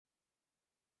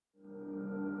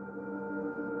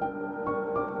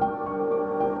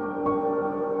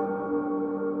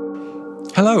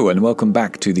Hello and welcome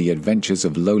back to the Adventures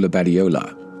of Lola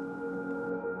Badiola.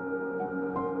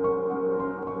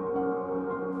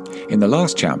 In the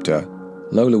last chapter,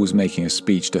 Lola was making a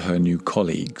speech to her new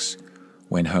colleagues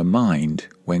when her mind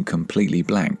went completely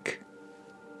blank.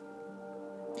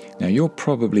 Now you're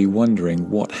probably wondering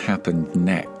what happened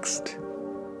next.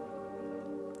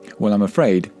 Well, I'm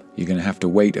afraid you're going to have to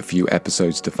wait a few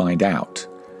episodes to find out.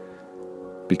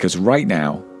 Because right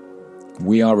now,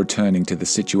 we are returning to the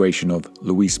situation of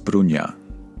Luis Brunha,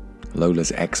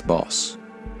 Lola's ex-boss.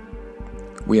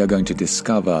 We are going to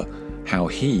discover how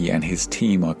he and his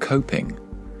team are coping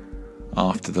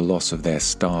after the loss of their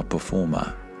star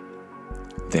performer,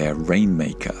 their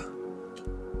rainmaker.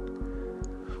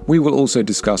 We will also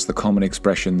discuss the common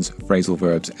expressions, phrasal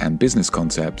verbs, and business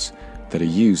concepts that are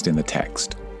used in the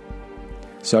text.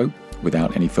 So,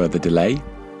 without any further delay,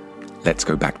 let's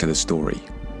go back to the story.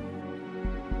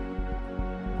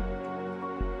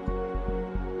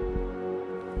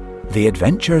 The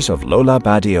Adventures of Lola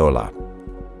Badiola.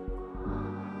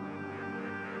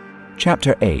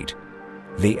 Chapter 8.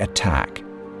 The Attack.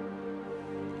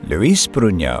 Luis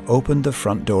Brunha opened the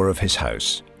front door of his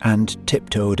house and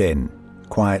tiptoed in,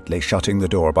 quietly shutting the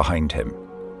door behind him.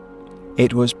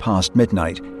 It was past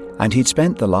midnight, and he'd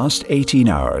spent the last 18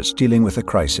 hours dealing with a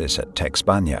crisis at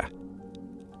Texbania.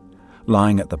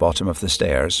 Lying at the bottom of the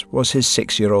stairs was his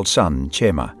 6-year-old son,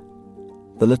 Chema.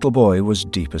 The little boy was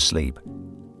deep asleep.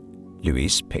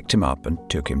 Luis picked him up and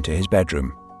took him to his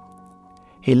bedroom.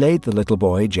 He laid the little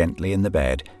boy gently in the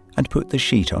bed and put the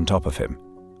sheet on top of him,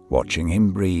 watching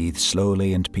him breathe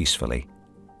slowly and peacefully.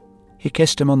 He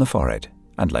kissed him on the forehead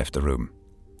and left the room.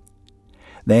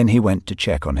 Then he went to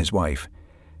check on his wife.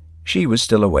 She was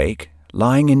still awake,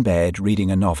 lying in bed reading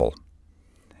a novel.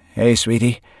 "Hey,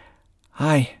 sweetie."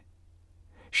 "Hi."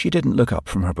 She didn't look up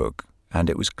from her book, and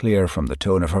it was clear from the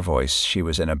tone of her voice she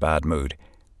was in a bad mood.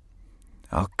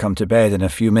 "I'll come to bed in a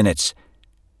few minutes."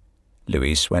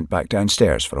 Luis went back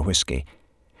downstairs for a whiskey.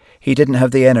 He didn't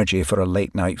have the energy for a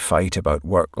late-night fight about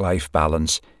work-life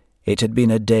balance. It had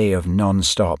been a day of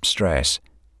non-stop stress.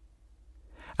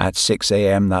 At 6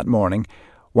 a.m. that morning,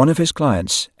 one of his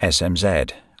clients,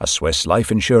 SMZ, a Swiss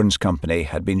life insurance company,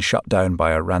 had been shut down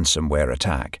by a ransomware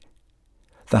attack.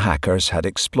 The hackers had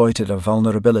exploited a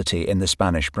vulnerability in the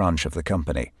Spanish branch of the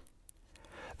company.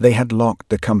 They had locked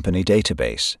the company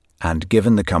database and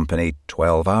given the company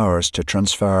 12 hours to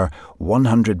transfer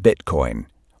 100 Bitcoin,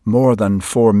 more than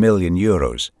 4 million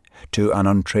euros, to an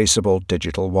untraceable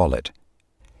digital wallet.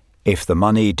 If the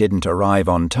money didn't arrive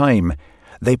on time,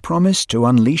 they promised to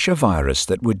unleash a virus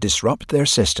that would disrupt their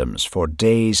systems for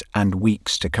days and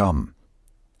weeks to come.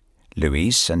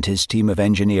 Luis and his team of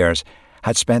engineers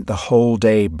had spent the whole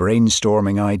day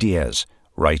brainstorming ideas,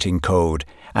 writing code,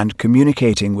 and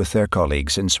communicating with their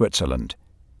colleagues in Switzerland.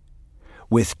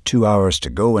 With 2 hours to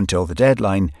go until the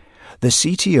deadline, the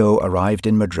CTO arrived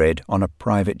in Madrid on a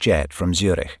private jet from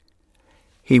Zurich.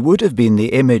 He would have been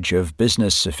the image of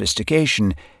business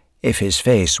sophistication if his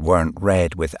face weren't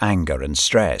red with anger and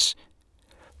stress.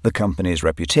 The company's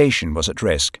reputation was at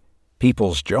risk.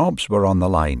 People's jobs were on the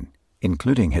line,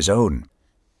 including his own.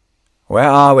 "Where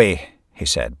are we?" he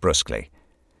said brusquely.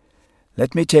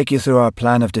 "Let me take you through our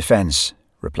plan of defence,"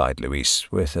 replied Luis,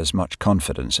 with as much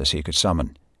confidence as he could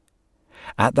summon.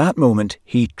 At that moment,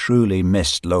 he truly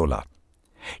missed Lola.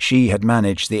 She had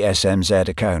managed the SMZ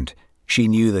account. She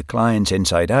knew the client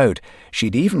inside out.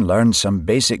 She'd even learned some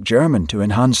basic German to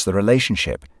enhance the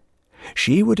relationship.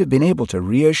 She would have been able to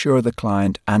reassure the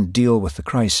client and deal with the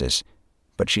crisis.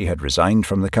 But she had resigned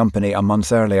from the company a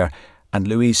month earlier, and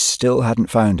Luis still hadn't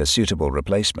found a suitable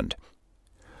replacement.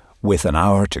 With an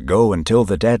hour to go until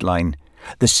the deadline,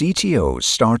 the CTO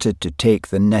started to take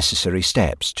the necessary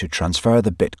steps to transfer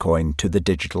the Bitcoin to the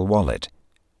digital wallet.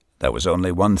 There was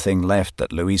only one thing left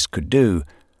that Luis could do: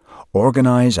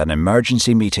 organize an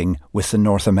emergency meeting with the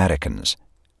North Americans.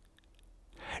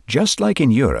 Just like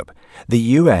in Europe,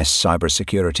 the US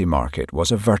cybersecurity market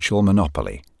was a virtual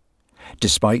monopoly.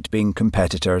 Despite being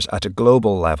competitors at a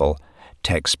global level,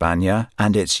 Texbania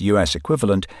and its US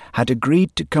equivalent had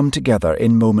agreed to come together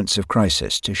in moments of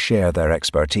crisis to share their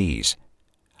expertise.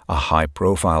 A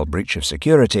high-profile breach of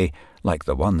security, like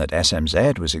the one that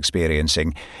SMZ was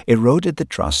experiencing, eroded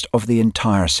the trust of the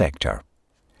entire sector.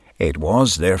 It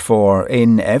was, therefore,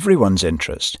 in everyone's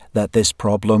interest that this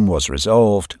problem was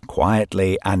resolved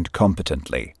quietly and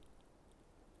competently.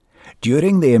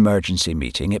 During the emergency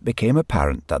meeting, it became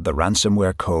apparent that the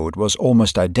ransomware code was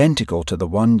almost identical to the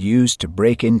one used to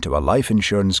break into a life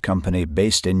insurance company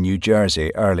based in New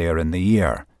Jersey earlier in the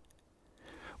year.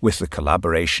 With the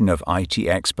collaboration of IT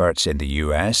experts in the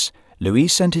US,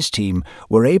 Luis and his team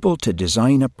were able to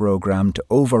design a program to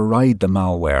override the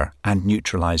malware and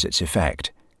neutralize its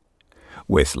effect.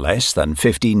 With less than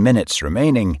 15 minutes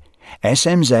remaining,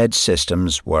 SMZ's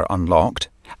systems were unlocked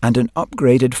and an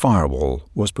upgraded firewall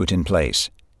was put in place.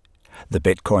 The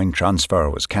Bitcoin transfer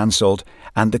was cancelled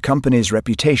and the company's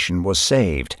reputation was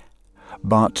saved,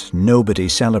 but nobody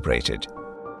celebrated.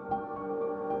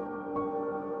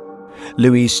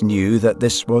 Luis knew that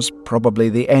this was probably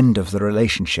the end of the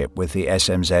relationship with the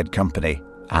SMZ company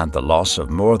and the loss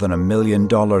of more than $1 million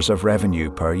of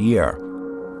revenue per year.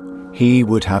 He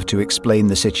would have to explain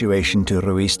the situation to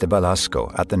Ruiz de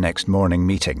Velasco at the next morning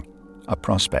meeting, a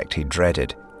prospect he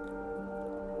dreaded.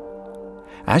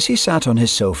 As he sat on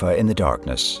his sofa in the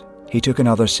darkness, he took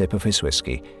another sip of his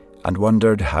whiskey and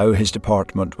wondered how his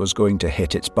department was going to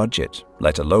hit its budget,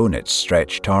 let alone its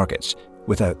stretch targets,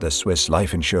 without the Swiss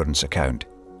life insurance account.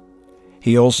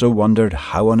 He also wondered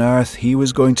how on earth he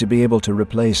was going to be able to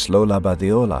replace Lola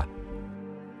Badiola.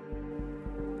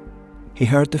 He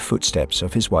heard the footsteps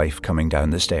of his wife coming down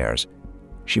the stairs.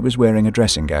 She was wearing a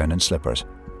dressing gown and slippers.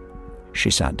 She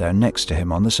sat down next to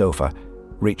him on the sofa,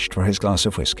 reached for his glass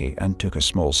of whiskey and took a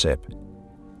small sip.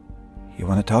 "You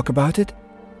want to talk about it?"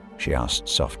 she asked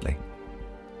softly.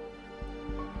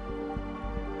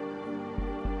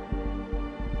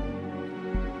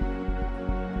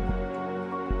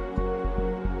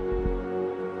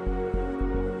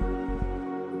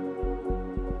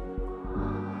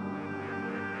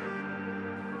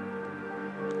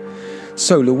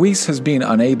 So Luis has been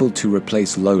unable to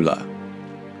replace Lola,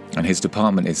 and his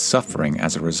department is suffering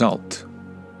as a result.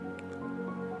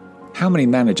 How many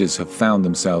managers have found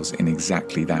themselves in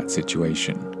exactly that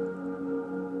situation?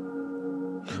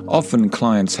 Often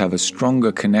clients have a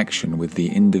stronger connection with the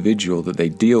individual that they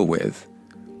deal with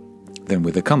than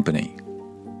with the company.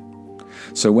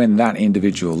 So when that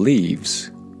individual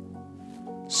leaves,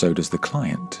 so does the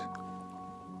client.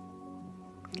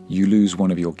 You lose one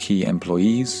of your key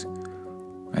employees,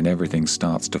 and everything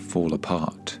starts to fall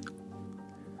apart.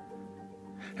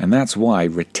 And that's why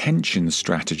retention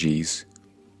strategies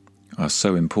are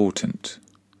so important.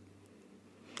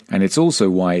 And it's also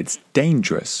why it's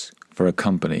dangerous for a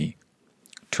company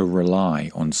to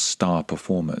rely on star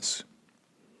performers.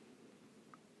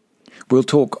 We'll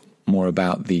talk more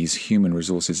about these human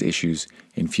resources issues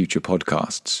in future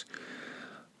podcasts.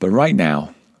 But right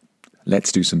now,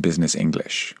 let's do some business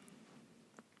English.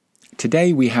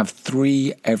 Today we have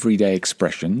 3 everyday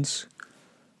expressions,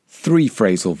 3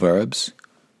 phrasal verbs,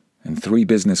 and 3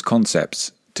 business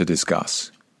concepts to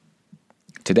discuss.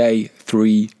 Today,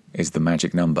 3 is the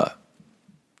magic number.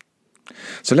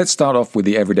 So let's start off with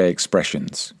the everyday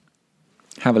expressions.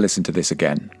 Have a listen to this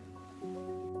again.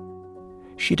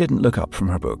 She didn't look up from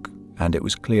her book, and it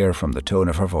was clear from the tone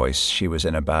of her voice she was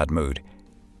in a bad mood.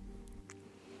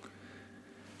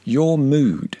 Your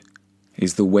mood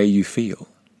is the way you feel,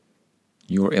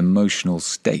 your emotional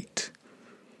state.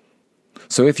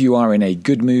 So if you are in a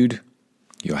good mood,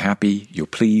 you're happy, you're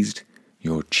pleased,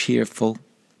 you're cheerful.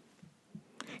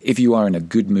 If you are in a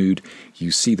good mood,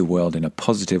 you see the world in a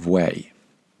positive way.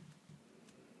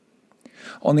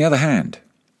 On the other hand,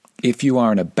 if you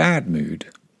are in a bad mood,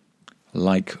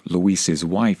 like Luis's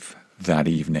wife that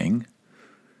evening,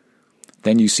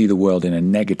 then you see the world in a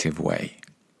negative way.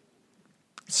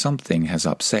 Something has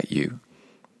upset you,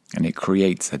 and it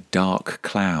creates a dark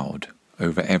cloud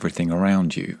over everything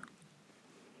around you.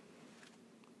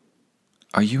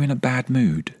 Are you in a bad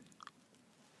mood?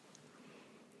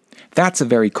 That's a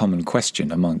very common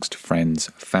question amongst friends,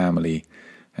 family,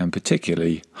 and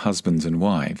particularly husbands and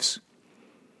wives.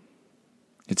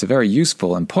 It's a very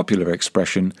useful and popular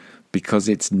expression because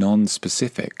it's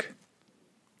non-specific,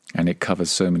 and it covers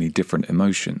so many different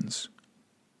emotions.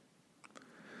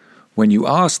 When you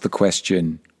ask the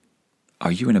question,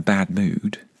 "Are you in a bad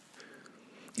mood?"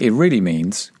 it really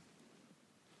means,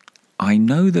 I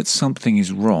know that something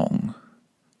is wrong,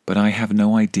 but I have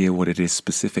no idea what it is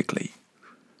specifically.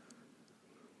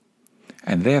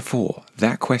 And therefore,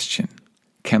 that question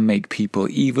can make people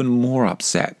even more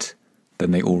upset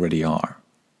than they already are.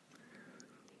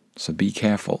 So be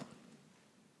careful.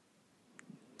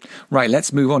 Right,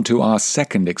 let's move on to our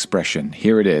second expression.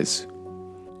 Here it is.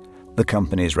 The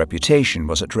company's reputation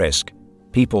was at risk.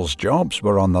 People's jobs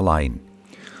were on the line.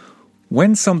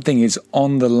 When something is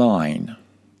on the line,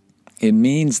 it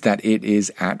means that it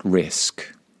is at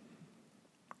risk.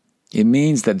 It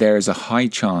means that there is a high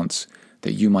chance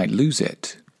that you might lose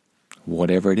it,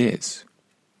 whatever it is.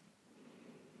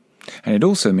 And it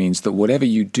also means that whatever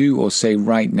you do or say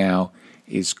right now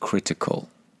is critical.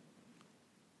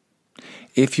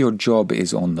 If your job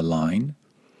is on the line,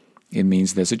 it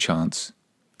means there's a chance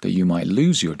that you might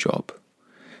lose your job,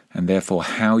 and therefore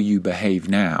how you behave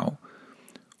now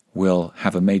will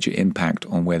have a major impact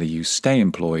on whether you stay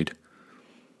employed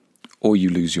or you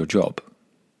lose your job.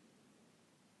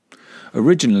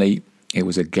 Originally, it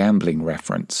was a gambling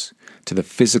reference to the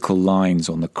physical lines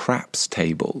on the craps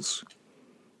tables.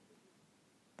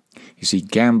 You see,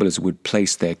 gamblers would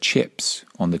place their chips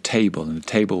on the table, and the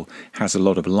table has a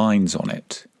lot of lines on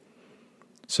it.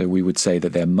 So we would say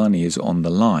that their money is on the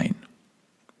line.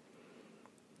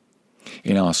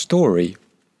 In our story,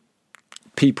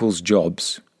 people's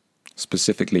jobs,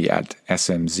 specifically at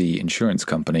SMZ Insurance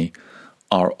Company,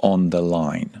 are on the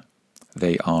line.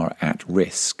 They are at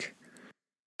risk.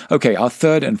 Okay, our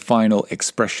third and final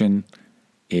expression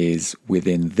is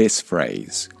within this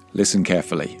phrase. Listen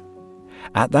carefully.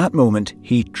 At that moment,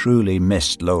 he truly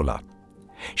missed Lola.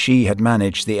 She had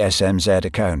managed the SMZ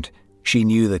account. She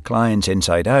knew the clients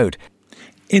inside out.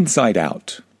 Inside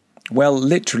out. Well,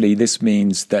 literally, this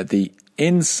means that the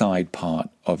inside part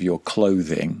of your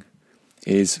clothing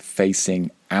is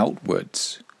facing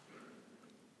outwards.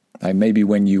 Like maybe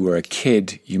when you were a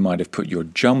kid, you might have put your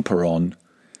jumper on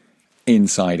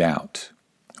inside out.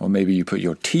 Or maybe you put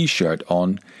your t-shirt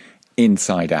on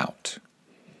inside out.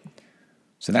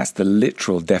 So that's the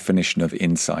literal definition of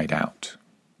inside out.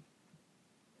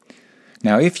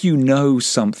 Now, if you know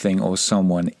something or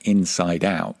someone inside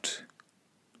out,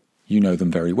 you know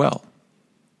them very well.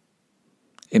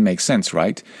 It makes sense,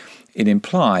 right? It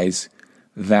implies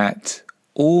that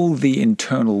all the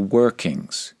internal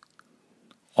workings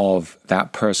of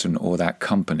that person or that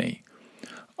company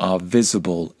are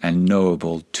visible and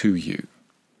knowable to you.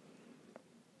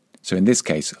 So in this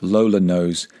case, Lola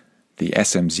knows the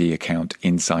SMZ account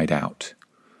inside out.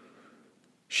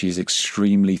 She is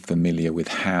extremely familiar with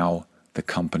how the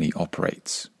company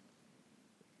operates.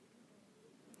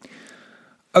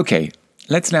 Okay,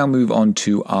 let's now move on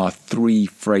to our 3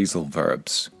 phrasal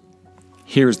verbs.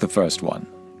 Here's the first one.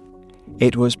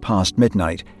 It was past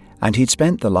midnight, and he'd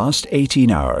spent the last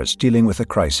 18 hours dealing with a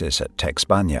crisis at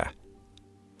Texpania.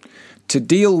 To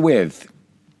deal with,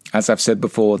 as I've said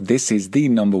before, this is the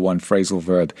number 1 phrasal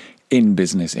verb in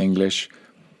business English.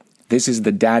 This is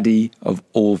the daddy of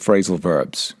all phrasal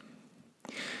verbs.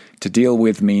 To deal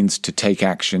with means to take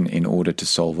action in order to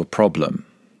solve a problem.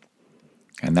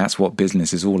 And that's what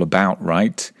business is all about,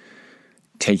 right?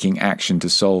 Taking action to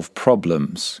solve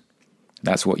problems.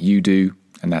 That's what you do,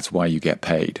 and that's why you get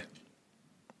paid.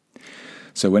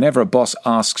 So whenever a boss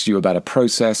asks you about a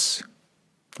process,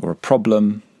 or a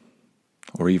problem,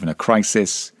 or even a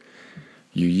crisis,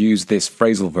 you use this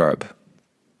phrasal verb.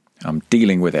 I'm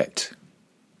dealing with it.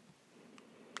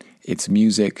 It's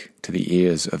music to the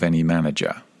ears of any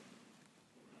manager.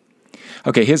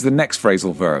 Okay, here's the next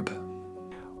phrasal verb.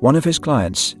 One of his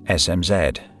clients,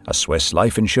 SMZ, a Swiss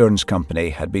life insurance company,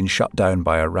 had been shut down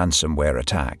by a ransomware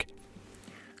attack.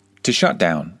 To shut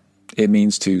down, it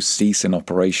means to cease an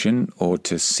operation or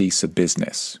to cease a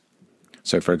business.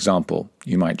 So, for example,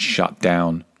 you might shut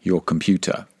down your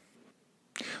computer.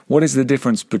 What is the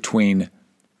difference between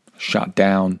shut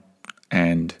down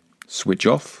and switch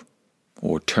off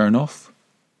or turn off?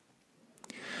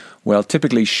 Well,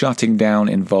 typically shutting down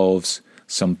involves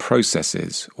some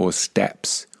processes or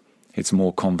steps. It's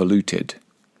more convoluted.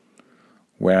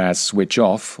 Whereas switch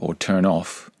off or turn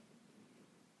off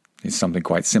is something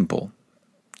quite simple.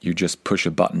 You just push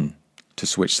a button to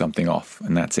switch something off,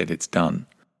 and that's it, it's done.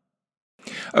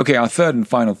 Okay, our third and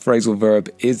final phrasal verb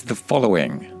is the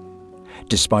following.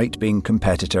 Despite being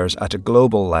competitors at a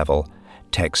global level,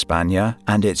 Texpania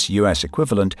and its US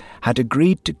equivalent had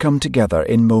agreed to come together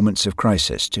in moments of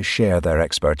crisis to share their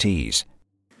expertise.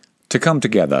 To come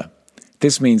together,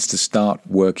 this means to start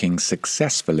working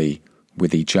successfully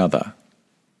with each other.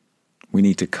 We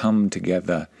need to come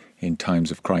together in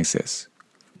times of crisis.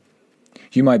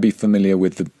 You might be familiar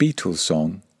with the Beatles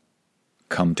song,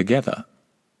 Come Together.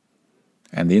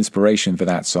 And the inspiration for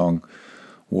that song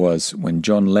was when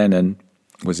John Lennon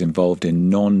was involved in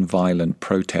non-violent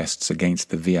protests against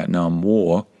the Vietnam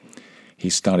War. He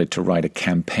started to write a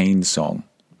campaign song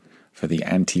for the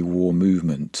anti-war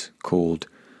movement called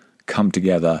Come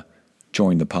Together,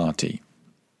 Join the Party.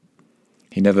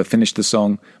 He never finished the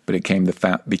song, but it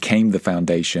became the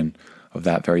foundation of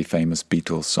that very famous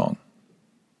Beatles song.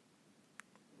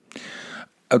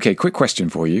 Okay, quick question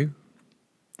for you.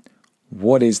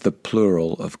 What is the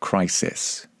plural of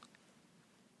crisis?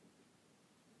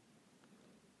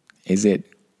 Is it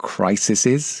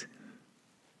crises?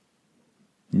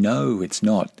 No, it's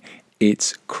not.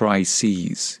 It's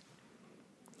crises.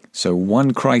 So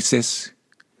 1 crisis,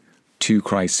 2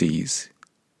 crises.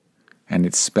 And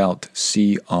it's spelt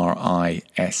C-R-I-S-E-S.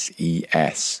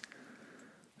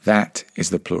 That is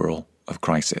the plural of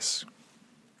crisis.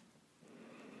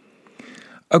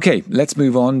 Okay, let's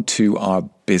move on to our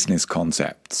business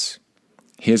concepts.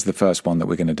 Here's the first one that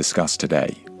we're going to discuss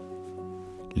today.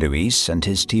 Luis and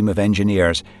his team of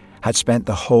engineers had spent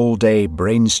the whole day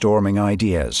brainstorming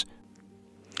ideas.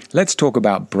 Let's talk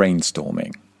about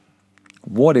brainstorming.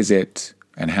 What is it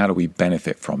and how do we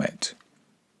benefit from it?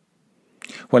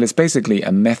 Well, it's basically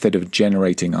a method of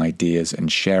generating ideas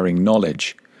and sharing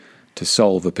knowledge to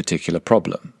solve a particular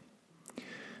problem.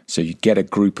 So you get a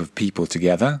group of people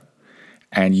together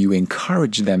and you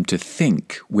encourage them to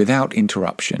think without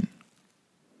interruption.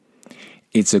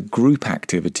 It's a group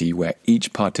activity where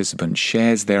each participant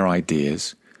shares their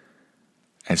ideas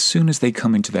as soon as they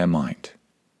come into their mind.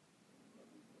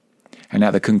 And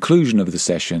at the conclusion of the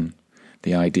session,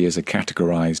 the ideas are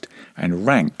categorized and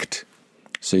ranked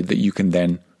so that you can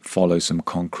then follow some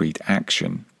concrete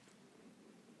action.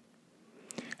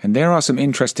 And there are some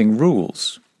interesting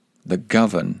rules that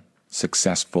govern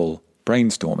successful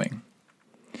brainstorming.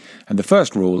 And the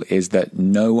first rule is that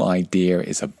no idea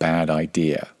is a bad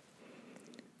idea.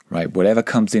 Right? Whatever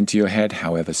comes into your head,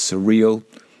 however surreal,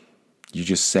 you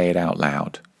just say it out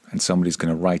loud and somebody's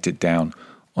going to write it down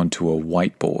onto a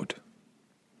whiteboard.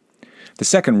 The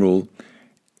second rule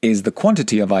is the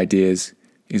quantity of ideas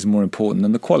is more important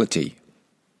than the quality.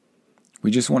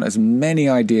 We just want as many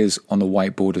ideas on the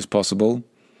whiteboard as possible,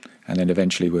 and then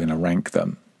eventually we're going to rank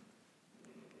them.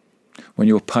 When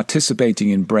you're participating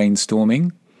in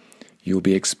brainstorming, you'll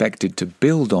be expected to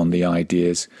build on the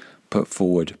ideas put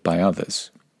forward by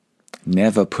others,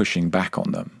 never pushing back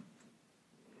on them.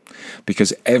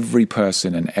 Because every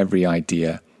person and every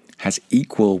idea has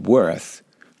equal worth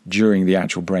during the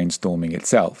actual brainstorming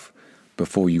itself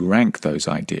before you rank those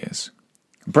ideas.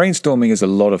 Brainstorming is a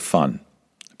lot of fun,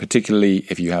 particularly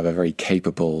if you have a very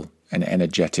capable and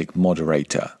energetic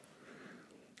moderator.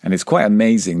 And it's quite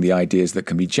amazing the ideas that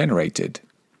can be generated.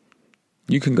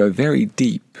 You can go very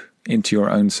deep into your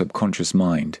own subconscious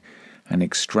mind and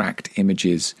extract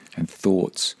images and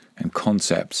thoughts and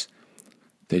concepts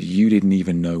that you didn't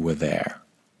even know were there.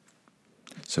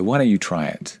 So why don't you try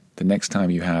it the next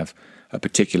time you have a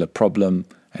particular problem,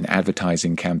 an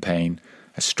advertising campaign,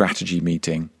 a strategy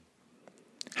meeting.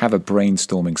 Have a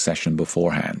brainstorming session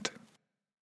beforehand.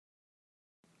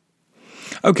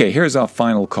 Okay, here's our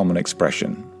final common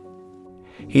expression.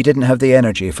 He didn't have the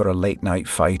energy for a late-night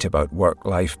fight about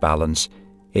work-life balance.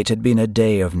 It had been a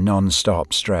day of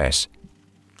non-stop stress.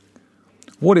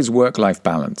 What is work-life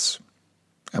balance?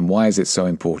 And why is it so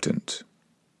important?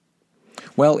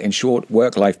 Well, in short,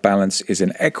 work-life balance is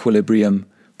an equilibrium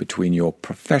between your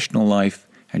professional life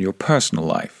and your personal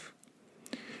life.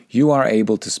 You are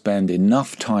able to spend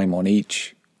enough time on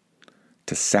each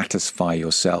to satisfy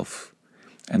yourself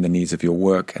and the needs of your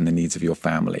work and the needs of your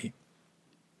family.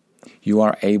 You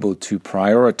are able to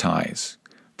prioritize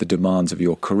the demands of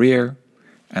your career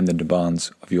and the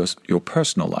demands of your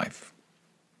personal life.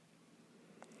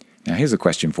 Now, here's a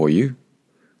question for you.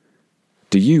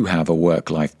 Do you have a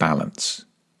work-life balance?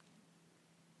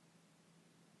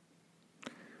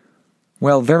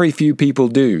 Well, very few people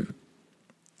do.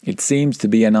 It seems to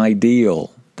be an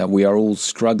ideal that we are all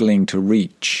struggling to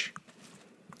reach.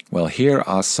 Well, here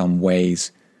are some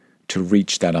ways to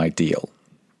reach that ideal.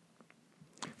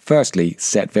 Firstly,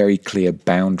 set very clear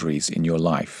boundaries in your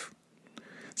life.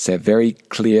 Set very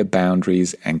clear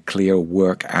boundaries and clear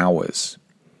work hours,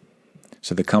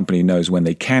 so the company knows when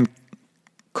they can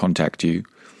contact you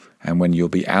and when you'll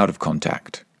be out of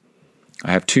contact.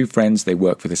 I have two friends, they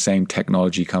work for the same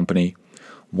technology company.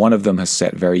 One of them has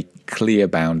set very clear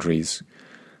boundaries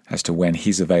as to when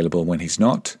he's available, when he's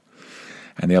not,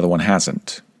 and the other one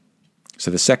hasn't. So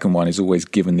the second one is always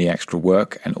given the extra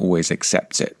work and always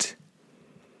accepts it.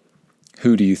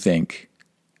 Who do you think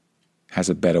has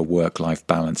a better work-life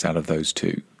balance out of those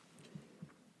two?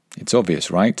 It's obvious,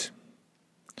 right?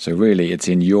 So really, it's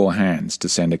in your hands to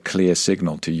send a clear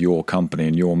signal to your company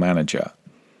and your manager.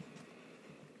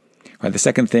 Right, the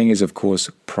second thing is, of course,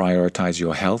 prioritize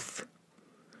your health.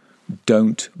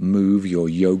 Don't move your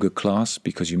yoga class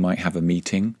because you might have a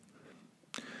meeting.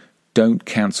 Don't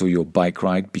cancel your bike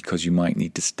ride because you might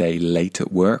need to stay late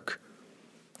at work.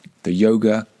 The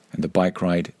yoga and the bike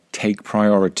ride take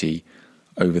priority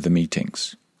over the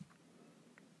meetings.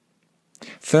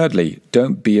 Thirdly,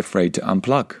 don't be afraid to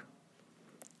unplug.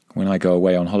 When I go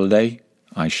away on holiday,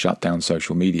 I shut down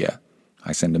social media.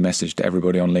 I send a message to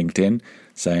everybody on LinkedIn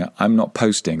saying, I'm not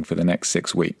posting for the next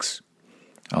 6 weeks.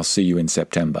 I'll see you in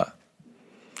September.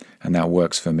 And that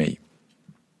works for me.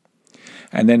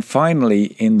 And then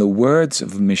finally, in the words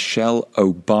of Michelle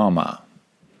Obama,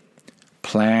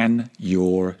 plan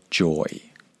your joy.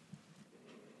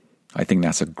 I think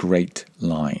that's a great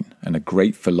line and a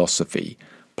great philosophy.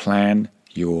 Plan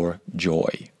your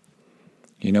joy.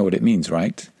 You know what it means,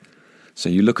 right? So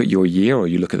you look at your year or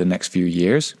you look at the next few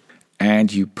years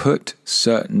and you put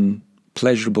certain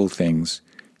pleasurable things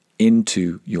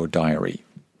into your diary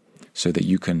so that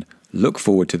you can look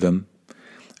forward to them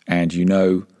and you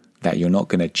know that you're not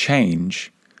going to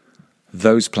change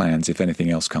those plans if anything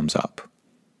else comes up.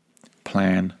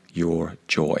 Plan your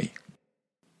joy.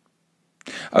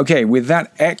 Okay, with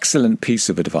that excellent piece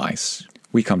of advice,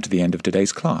 we come to the end of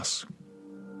today's class.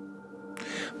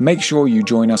 Make sure you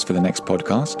join us for the next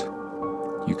podcast.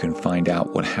 You can find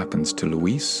out what happens to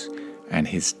Luis and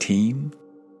his team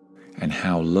and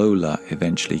how Lola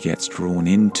eventually gets drawn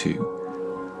into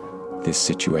this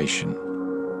situation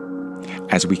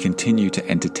as we continue to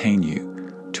entertain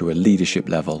you to a leadership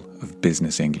level of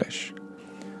business English.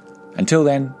 Until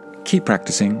then, keep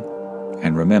practicing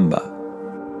and remember,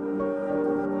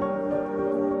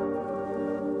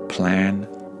 plan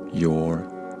your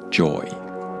joy.